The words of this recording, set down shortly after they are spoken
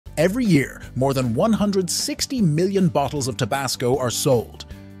Every year, more than 160 million bottles of Tabasco are sold.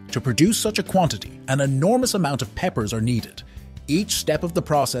 To produce such a quantity, an enormous amount of peppers are needed. Each step of the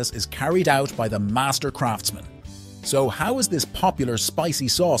process is carried out by the master craftsman. So how is this popular spicy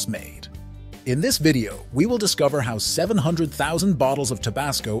sauce made? In this video, we will discover how 700,000 bottles of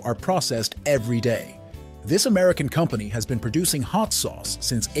Tabasco are processed every day. This American company has been producing hot sauce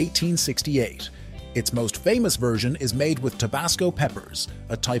since 1868. Its most famous version is made with Tabasco peppers,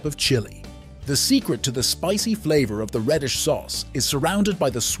 a type of chili. The secret to the spicy flavor of the reddish sauce is surrounded by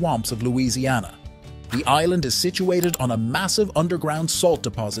the swamps of Louisiana. The island is situated on a massive underground salt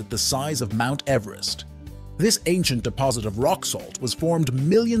deposit the size of Mount Everest. This ancient deposit of rock salt was formed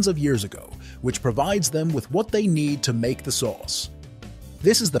millions of years ago, which provides them with what they need to make the sauce.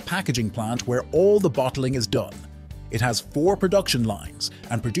 This is the packaging plant where all the bottling is done. It has 4 production lines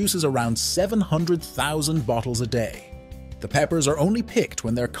and produces around 700,000 bottles a day. The peppers are only picked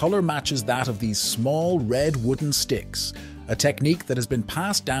when their color matches that of these small red wooden sticks, a technique that has been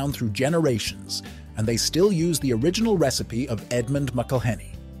passed down through generations, and they still use the original recipe of Edmund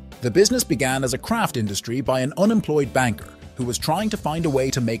McIlhenny. The business began as a craft industry by an unemployed banker who was trying to find a way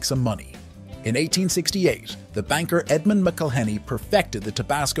to make some money. In 1868, the banker Edmund McIlhenny perfected the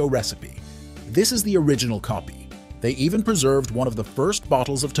Tabasco recipe. This is the original copy. They even preserved one of the first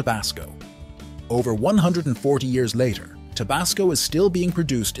bottles of Tabasco. Over 140 years later, Tabasco is still being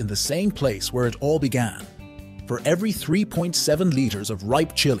produced in the same place where it all began. For every 3.7 liters of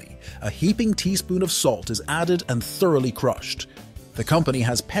ripe chili, a heaping teaspoon of salt is added and thoroughly crushed. The company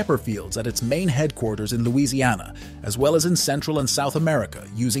has pepper fields at its main headquarters in Louisiana, as well as in Central and South America,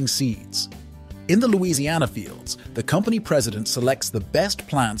 using seeds. In the Louisiana fields, the company president selects the best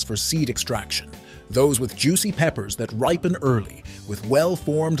plants for seed extraction, those with juicy peppers that ripen early, with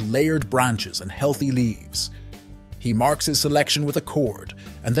well-formed layered branches and healthy leaves. He marks his selection with a cord,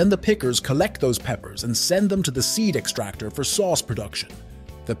 and then the pickers collect those peppers and send them to the seed extractor for sauce production.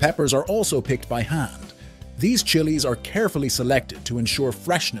 The peppers are also picked by hand. These chilies are carefully selected to ensure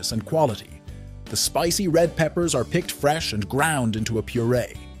freshness and quality. The spicy red peppers are picked fresh and ground into a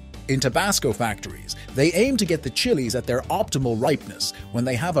puree. In Tabasco factories, they aim to get the chilies at their optimal ripeness when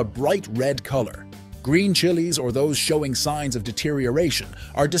they have a bright red color. Green chilies, or those showing signs of deterioration,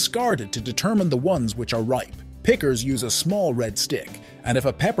 are discarded to determine the ones which are ripe. Pickers use a small red stick, and if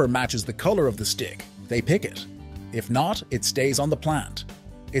a pepper matches the color of the stick, they pick it. If not, it stays on the plant.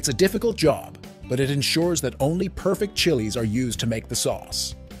 It's a difficult job, but it ensures that only perfect chilies are used to make the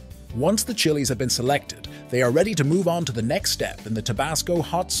sauce. Once the chilies have been selected, they are ready to move on to the next step in the Tabasco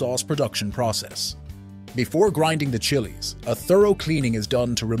hot sauce production process. Before grinding the chilies, a thorough cleaning is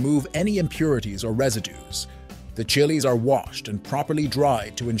done to remove any impurities or residues. The chilies are washed and properly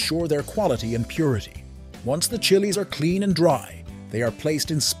dried to ensure their quality and purity. Once the chilies are clean and dry, they are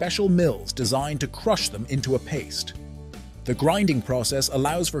placed in special mills designed to crush them into a paste. The grinding process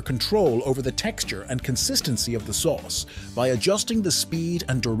allows for control over the texture and consistency of the sauce by adjusting the speed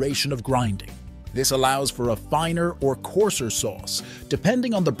and duration of grinding. This allows for a finer or coarser sauce,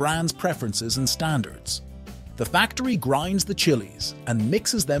 depending on the brand's preferences and standards. The factory grinds the chilies and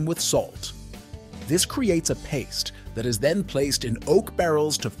mixes them with salt. This creates a paste that is then placed in oak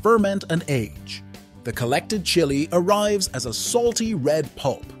barrels to ferment and age. The collected chili arrives as a salty red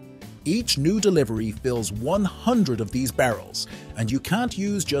pulp. Each new delivery fills 100 of these barrels, and you can't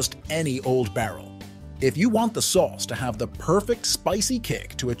use just any old barrel. If you want the sauce to have the perfect spicy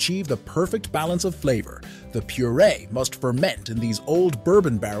kick to achieve the perfect balance of flavor, the puree must ferment in these old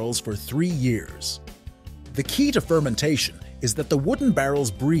bourbon barrels for 3 years. The key to fermentation is that the wooden barrels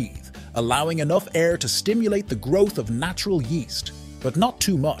breathe, allowing enough air to stimulate the growth of natural yeast, but not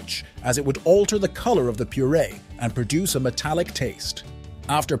too much, as it would alter the color of the puree and produce a metallic taste.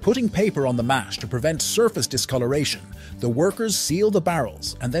 After putting paper on the mash to prevent surface discoloration, the workers seal the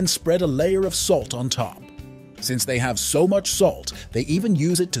barrels and then spread a layer of salt on top. Since they have so much salt, they even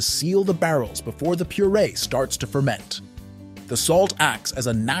use it to seal the barrels before the puree starts to ferment. The salt acts as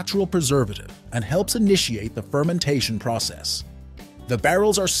a natural preservative and helps initiate the fermentation process. The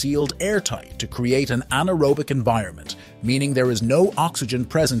barrels are sealed airtight to create an anaerobic environment, meaning there is no oxygen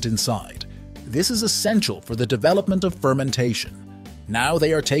present inside. This is essential for the development of fermentation. Now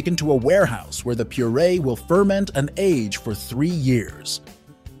they are taken to a warehouse where the puree will ferment and age for 3 years.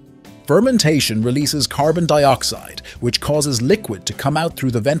 Fermentation releases carbon dioxide, which causes liquid to come out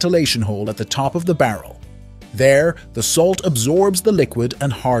through the ventilation hole at the top of the barrel. There, the salt absorbs the liquid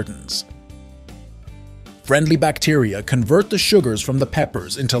and hardens. Friendly bacteria convert the sugars from the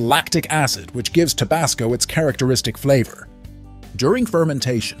peppers into lactic acid, which gives Tabasco its characteristic flavor. During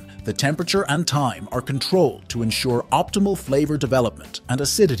fermentation, the temperature and time are controlled to ensure optimal flavor development and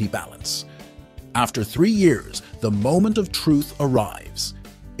acidity balance. After 3 years, the moment of truth arrives.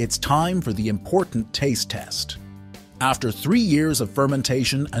 It's time for the important taste test. After 3 years of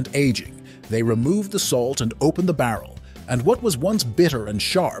fermentation and aging, they remove the salt and open the barrel, and what was once bitter and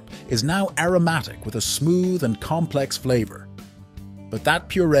sharp is now aromatic with a smooth and complex flavor. But that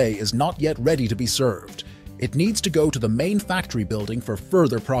puree is not yet ready to be served. It needs to go to the main factory building for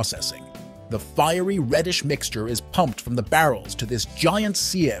further processing. The fiery reddish mixture is pumped from the barrels to this giant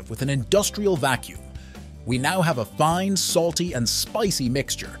sieve with an industrial vacuum. We now have a fine, salty, and spicy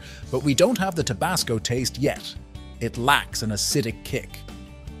mixture, but we don't have the Tabasco taste yet. It lacks an acidic kick.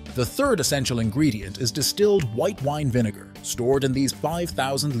 The third essential ingredient is distilled white wine vinegar, stored in these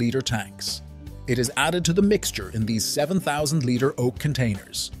 5,000-liter tanks. It is added to the mixture in these 7,000-liter oak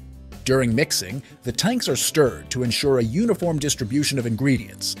containers. During mixing, the tanks are stirred to ensure a uniform distribution of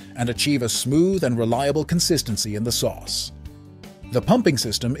ingredients and achieve a smooth and reliable consistency in the sauce. The pumping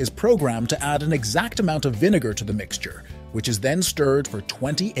system is programmed to add an exact amount of vinegar to the mixture, which is then stirred for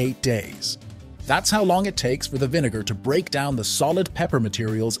 28 days. That's how long it takes for the vinegar to break down the solid pepper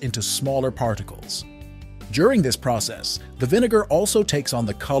materials into smaller particles. During this process, the vinegar also takes on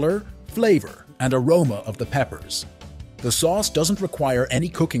the color, flavor, and aroma of the peppers. The sauce doesn't require any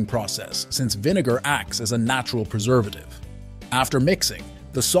cooking process since vinegar acts as a natural preservative. After mixing,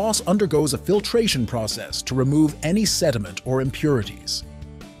 the sauce undergoes a filtration process to remove any sediment or impurities.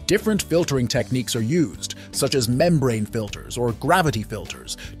 Different filtering techniques are used, such as membrane filters or gravity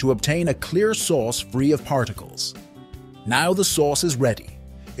filters, to obtain a clear sauce free of particles. Now the sauce is ready.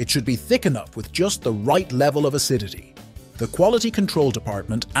 It should be thick enough with just the right level of acidity. The Quality Control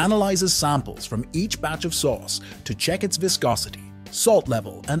Department analyzes samples from each batch of sauce to check its viscosity, salt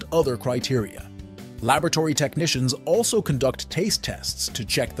level, and other criteria. Laboratory technicians also conduct taste tests to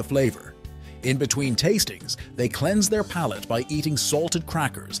check the flavor. In between tastings, they cleanse their palate by eating salted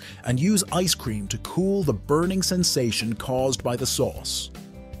crackers and use ice cream to cool the burning sensation caused by the sauce.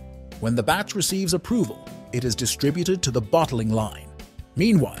 When the batch receives approval, it is distributed to the bottling line.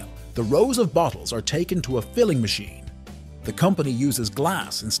 Meanwhile, the rows of bottles are taken to a filling machine. The company uses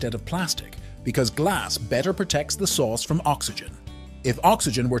glass instead of plastic because glass better protects the sauce from oxygen. If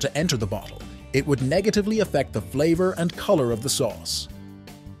oxygen were to enter the bottle, it would negatively affect the flavor and color of the sauce.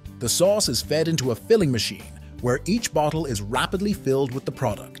 The sauce is fed into a filling machine where each bottle is rapidly filled with the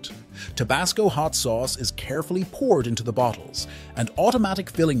product. Tabasco hot sauce is carefully poured into the bottles, and automatic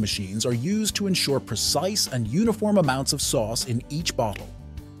filling machines are used to ensure precise and uniform amounts of sauce in each bottle.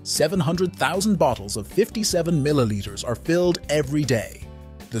 700,000 bottles of 57 milliliters are filled every day.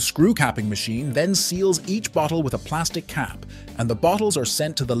 The screw capping machine then seals each bottle with a plastic cap, and the bottles are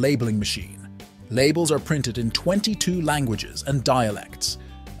sent to the labeling machine. Labels are printed in 22 languages and dialects.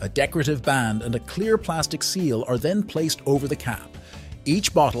 A decorative band and a clear plastic seal are then placed over the cap.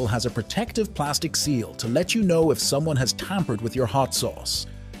 Each bottle has a protective plastic seal to let you know if someone has tampered with your hot sauce.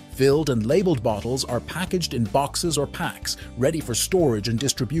 Filled and labeled bottles are packaged in boxes or packs, ready for storage and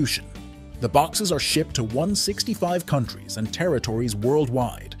distribution. The boxes are shipped to 165 countries and territories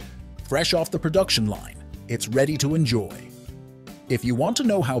worldwide. Fresh off the production line, it's ready to enjoy. If you want to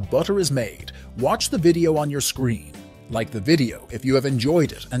know how butter is made, watch the video on your screen. Like the video if you have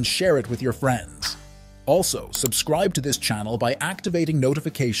enjoyed it and share it with your friends. Also, subscribe to this channel by activating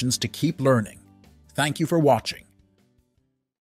notifications to keep learning. Thank you for watching.